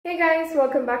guys,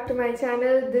 welcome back to my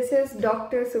channel. This is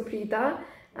Dr. Suprita.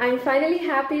 I'm finally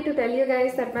happy to tell you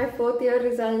guys that my 4th year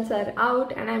results are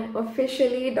out and I'm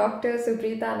officially Dr.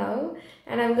 Suprita now,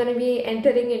 and I'm going to be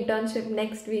entering internship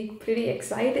next week. Pretty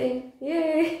exciting.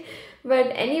 Yay!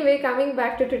 But anyway, coming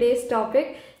back to today's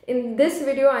topic, in this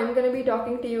video I'm going to be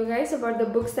talking to you guys about the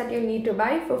books that you need to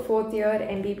buy for 4th year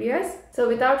MBBS. So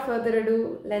without further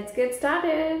ado, let's get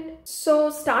started.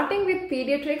 So starting with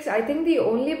Pediatrics, I think the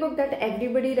only book that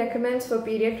everybody recommends for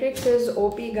Pediatrics is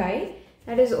OP Guy.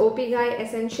 That is OP Guy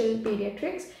Essential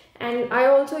Pediatrics, and I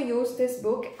also use this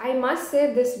book. I must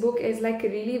say this book is like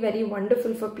really very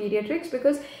wonderful for pediatrics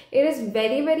because it is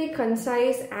very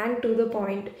concise and to the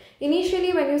point.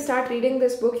 Initially when you start reading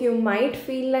this book, you might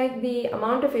feel like the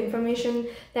amount of information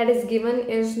that is given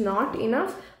is not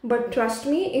enough, but trust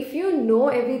me, if you know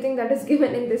everything that is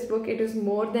given in this book, it is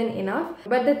more than enough.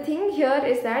 But the thing here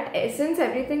is that since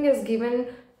everything is given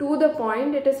to the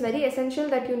point, it is very essential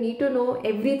that you need to know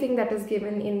everything that is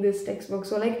given in this textbook.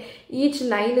 So like each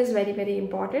line is very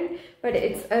important, but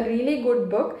it's a really good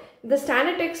book. The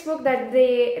standard textbook that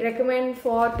they recommend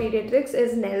for pediatrics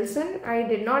is Nelson. I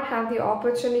did not have the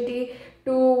opportunity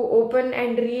to open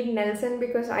and read Nelson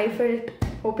because I felt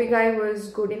OP Guy was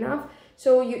good enough.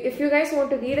 So if you guys want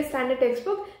to read a standard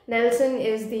textbook, Nelson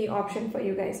is the option for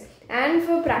you guys. And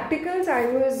for practicals, I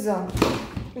was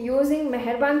using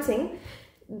Meherban Singh.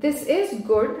 This is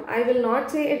good. I will not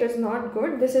say it is not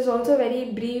good. This is also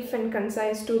very brief and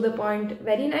concise, to the point,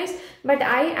 very nice. But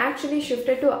I actually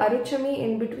shifted to Aruchami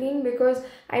in between because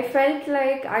I felt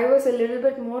like I was a little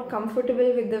bit more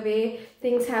comfortable with the way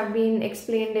things have been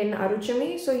explained in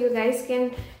Aruchami. So you guys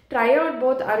can try out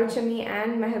both Aruchami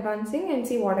and Meherban Singh and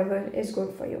see whatever is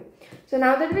good for you. So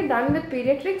now that we're done with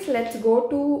pediatrics, let's go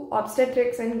to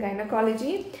obstetrics and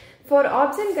gynecology. For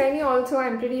obs and gynae also,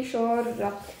 I'm pretty sure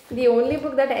the only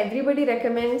book that everybody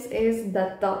recommends is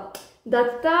Datta.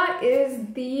 Datta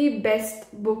is the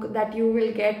best book that you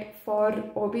will get for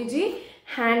OBG,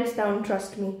 hands down,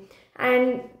 trust me.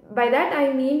 And by that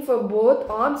I mean for both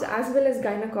obs as well as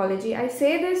gynecology. I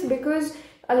say this because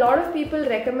a lot of people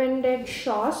recommended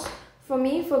Shaw's for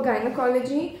me for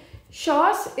gynecology.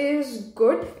 Shaw's is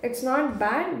good, it's not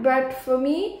bad, but for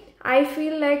me, I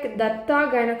feel like Datta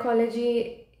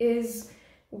gynecology is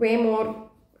way more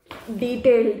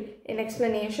detailed in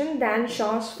explanation than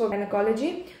Shaw's for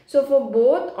gynecology. So for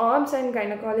both obs and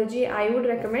gynecology, I would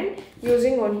recommend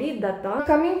using only Datta.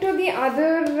 Coming to the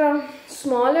other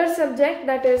smaller subject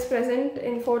that is present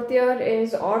in 4th year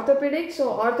is orthopedics. So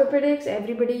orthopedics,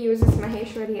 everybody uses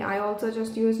Maheshwari. I also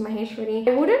just use Maheshwari.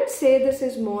 I wouldn't say this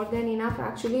is more than enough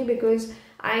actually, because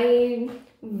I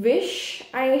wish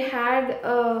I had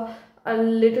a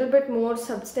little bit more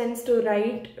substance to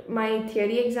write my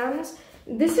theory exams.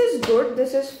 This is good,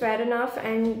 this is fair enough,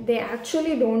 and they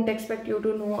actually don't expect you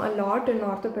to know a lot in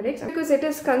orthopedics because it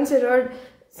is considered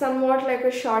somewhat like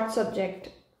a short subject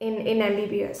in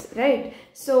MBBS, right?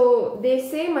 So they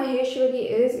say Maheshwari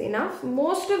is enough.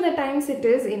 Most of the times it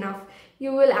is enough.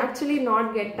 You will actually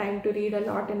not get time to read a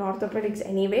lot in orthopedics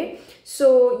anyway.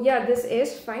 So yeah, this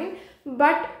is fine,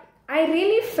 but I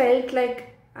really felt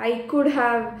like I could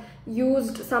have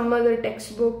used some other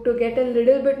textbook to get a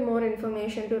little bit more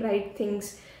information to write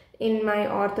things in my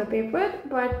ortho paper,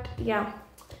 but yeah,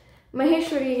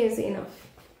 Maheshwari is enough.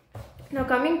 Now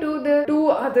coming to the two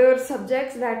other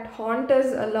subjects that haunt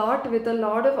us a lot with a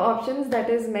lot of options, that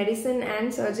is medicine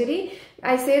and surgery.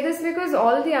 I say this because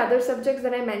all the other subjects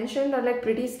that I mentioned are like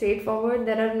pretty straightforward.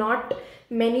 There are not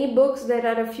many books, there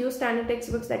are a few standard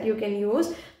textbooks that you can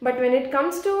use, but when it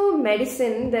comes to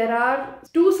medicine, there are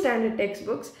 2 standard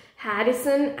textbooks,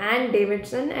 Harrison and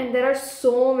Davidson, and there are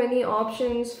so many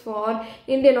options for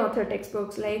Indian author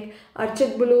textbooks, like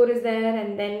Archit Bulur is there,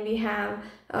 and then we have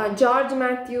George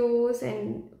Matthews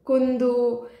and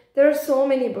Kundu. There are so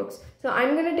many books. So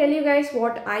I'm going to tell you guys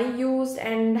what I used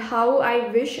and how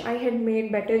I wish I had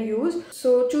made better use.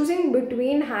 So choosing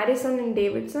between Harrison and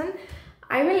Davidson,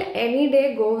 I will any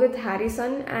day go with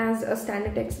Harrison as a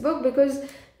standard textbook because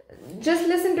just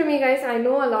listen to me guys, I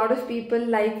know a lot of people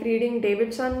like reading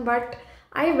Davidson, but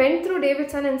I went through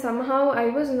Davidson and somehow I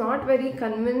was not very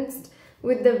convinced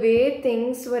with the way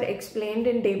things were explained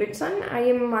in Davidson. I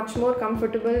am much more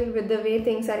comfortable with the way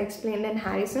things are explained in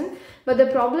Harrison. But the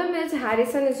problem is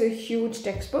Harrison is a huge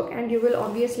textbook and you will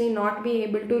obviously not be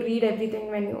able to read everything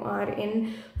when you are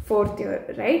in 4th year,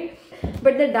 right?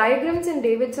 But the diagrams in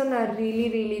Davidson are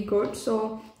really good.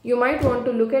 So you might want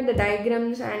to look at the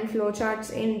diagrams and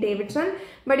flowcharts in Davidson.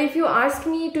 But if you ask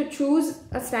me to choose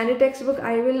a standard textbook,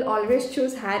 I will always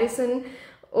choose Harrison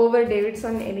over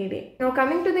Davidson any day. Now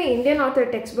coming to the Indian author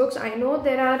textbooks, I know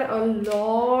there are a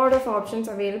lot of options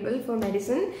available for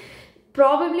medicine.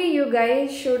 Probably you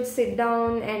guys should sit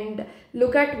down and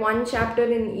look at one chapter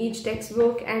in each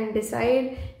textbook and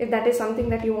decide if that is something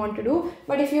that you want to do.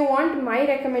 But if you want my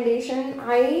recommendation,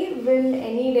 I will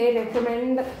any day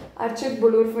recommend Archit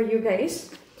Bulur for you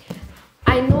guys.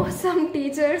 I know some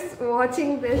teachers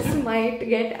watching this might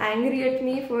get angry at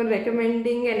me for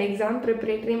recommending an exam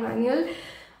preparatory manual,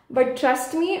 but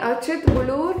trust me, Archit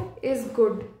Bulur is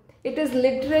good. It is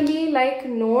literally like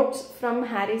notes from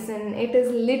Harrison. It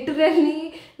is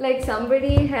literally like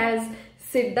somebody has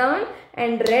sit down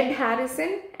and read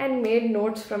Harrison and made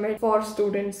notes from it for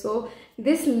students. So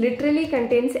this literally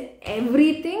contains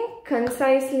everything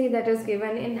concisely that is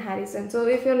given in Harrison. So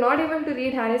if you're not able to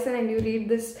read Harrison and you read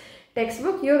this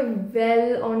textbook, you're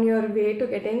well on your way to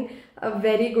getting a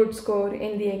very good score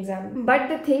in the exam. But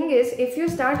the thing is, if you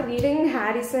start reading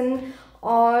Harrison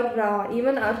or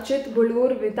even Archit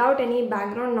Bulur without any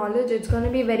background knowledge, it's going to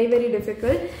be very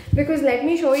difficult, because let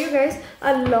me show you guys,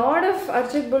 a lot of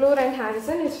Archit Bulur and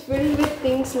Harrison is filled with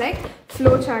things like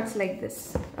flowcharts like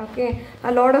this. Okay,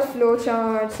 a lot of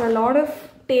flowcharts, a lot of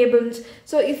tables.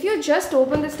 So if you just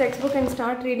open this textbook and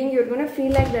start reading, you're going to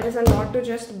feel like there is a lot to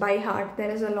just by heart,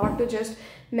 there is a lot to just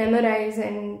memorize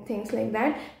and things like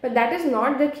that. But that is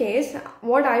not the case.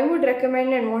 What I would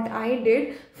recommend and what I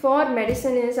did for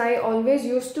medicine is I always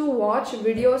used to watch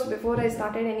videos before I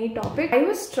started any topic. I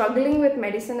was struggling with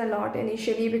medicine a lot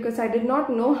initially because I did not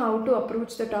know how to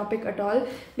approach the topic at all,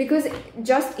 because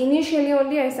just initially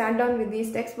only I sat down with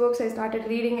these textbooks, I started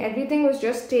reading, everything was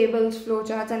just tables,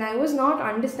 flowcharts, and I was not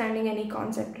understanding any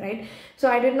concept, right?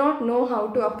 So I did not know how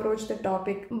to approach the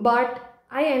topic, but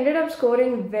I ended up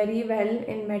scoring very well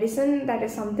in medicine. That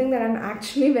is something that I'm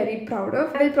actually very proud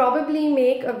of. I will probably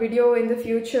make a video in the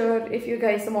future if you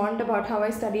guys want about how I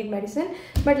studied medicine.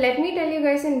 But let me tell you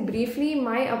guys in briefly,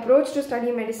 my approach to study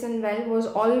medicine well was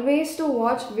always to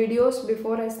watch videos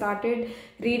before I started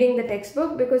reading the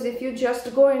textbook, because if you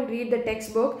just go and read the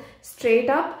textbook straight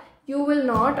up, you will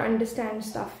not understand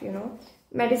stuff, you know.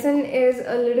 Medicine is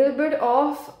a little bit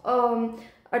of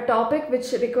a topic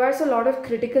which requires a lot of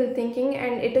critical thinking,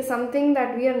 and it is something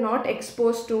that we are not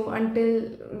exposed to until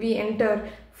we enter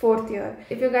 4th year.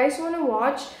 If you guys want to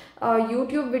watch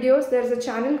YouTube videos, there's a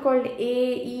channel called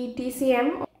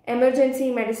AETCM, Emergency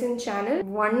Medicine Channel.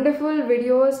 Wonderful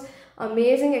videos,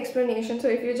 amazing explanation. So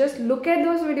if you just look at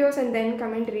those videos and then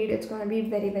come and read, it's going to be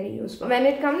very useful. When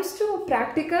it comes to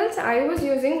practicals, I was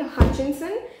using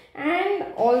Hutchinson and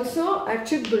also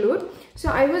Archit Bulur. So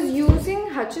I was using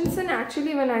Hutchinson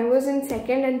actually when I was in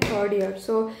 2nd and 3rd year.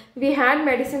 So we had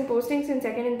medicine postings in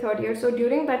 2nd and 3rd year. So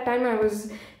during that time I was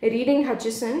reading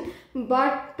Hutchinson.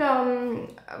 But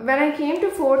when I came to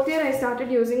 4th year, I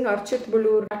started using Archit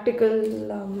Bulur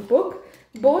practical book.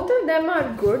 Both of them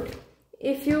are good.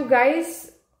 If you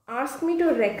guys ask me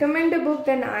to recommend a book,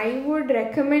 then I would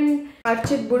recommend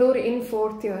Archit Bulur in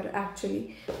 4th year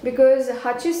actually, because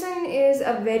Hutchinson is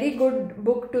a very good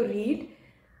book to read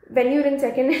when you're in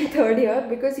 2nd and 3rd year,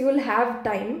 because you will have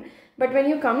time. But when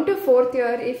you come to 4th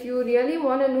year, if you really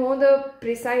want to know the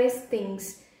precise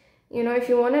things, you know, if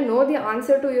you want to know the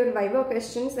answer to your Viva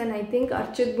questions, then I think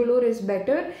Archit Bulur is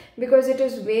better because it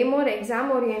is way more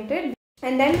exam oriented.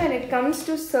 And then when it comes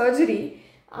to surgery,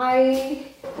 I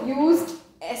used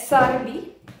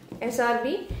SRB,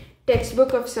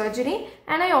 textbook of surgery,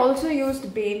 and I also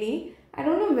used Bailey. I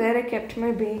don't know where I kept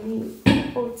my Bailey.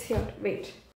 Oh, it's here.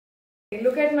 Wait.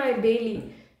 Look at my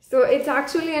Bailey. So it's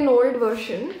actually an old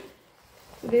version.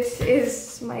 This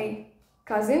is my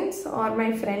cousin's or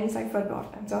my friend's, I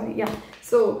forgot. I'm sorry. Yeah.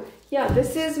 So yeah,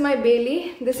 this is my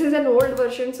Bailey. This is an old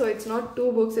version, so it's not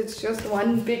 2 books. It's just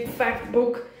one big fat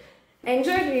book. I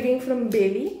enjoyed reading from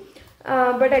Bailey.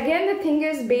 But again, the thing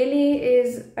is, Bailey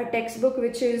is a textbook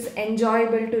which is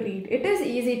enjoyable to read. It is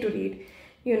easy to read.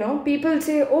 You know, people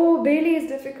say, oh, Bailey is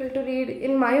difficult to read.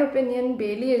 In my opinion,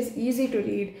 Bailey is easy to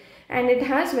read. And it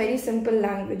has very simple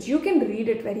language. You can read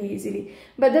it very easily.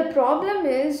 But the problem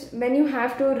is, when you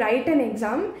have to write an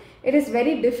exam, it is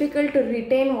very difficult to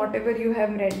retain whatever you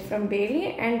have read from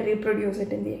Bailey and reproduce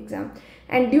it in the exam.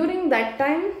 And during that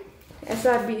time,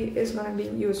 SRB is going to be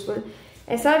useful.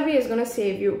 SRB is going to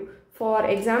save you for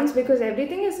exams because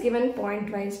everything is given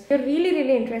point wise. If you're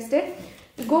really interested,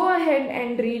 go ahead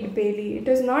and read Bailey. It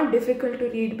is not difficult to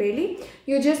read Bailey.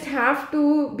 You just have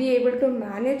to be able to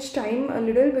manage time a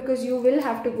little, because you will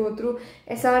have to go through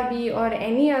SRB or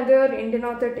any other Indian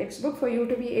author textbook for you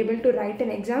to be able to write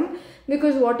an exam,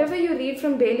 because whatever you read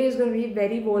from Bailey is going to be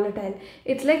very volatile.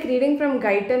 It's like reading from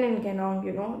Guyton and Kenong,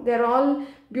 you know. They're all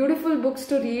beautiful books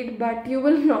to read, but you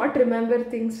will not remember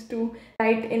things to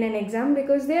write in an exam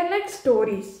because they are like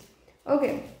stories.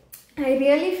 Okay, I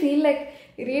really feel like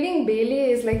reading Bailey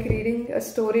is like reading a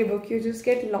storybook. You just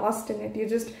get lost in it.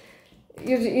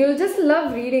 You'll just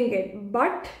love reading it,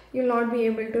 but you'll not be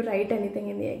able to write anything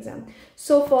in the exam.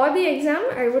 So for the exam,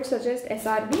 I would suggest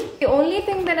SRB. The only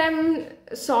thing that I'm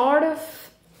sort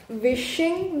of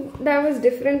wishing that was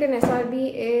different in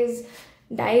SRB is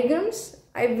diagrams.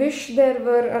 I wish there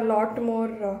were a lot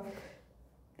more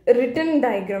written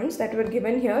diagrams that were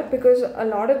given here, because a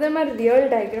lot of them are real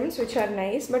diagrams which are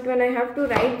nice, but when I have to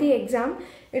write the exam,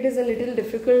 it is a little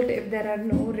difficult if there are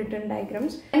no written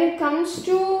diagrams. When it comes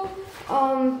to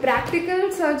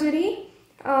practical surgery,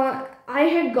 I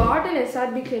had got an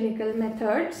SRB clinical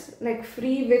methods like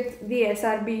free with the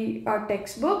SRB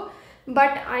textbook,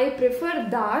 but I prefer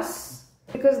DAS,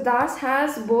 because DAS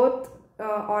has both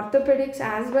orthopedics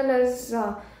as well as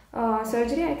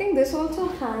surgery. I think this also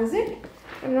has it.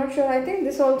 I'm not sure. I think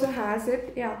this also has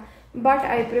it. Yeah, but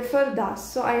I prefer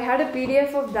DAS. So I had a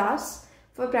PDF of DAS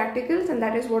for practicals, and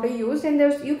that is what I used. And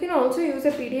you can also use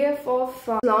a PDF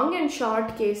of long and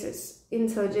short cases in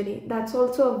surgery. That's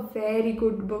also a very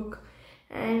good book.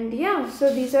 And yeah,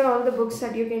 so these are all the books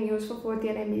that you can use for 4th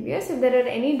year MBBS. If there are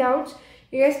any doubts,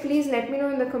 you guys please let me know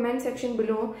in the comment section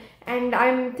below. And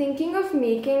I'm thinking of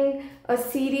making a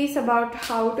series about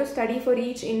how to study for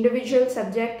each individual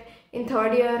subject in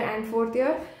 3rd year and 4th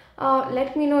year.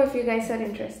 Let me know if you guys are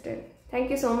interested. Thank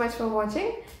you so much for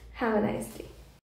watching. Have a nice day.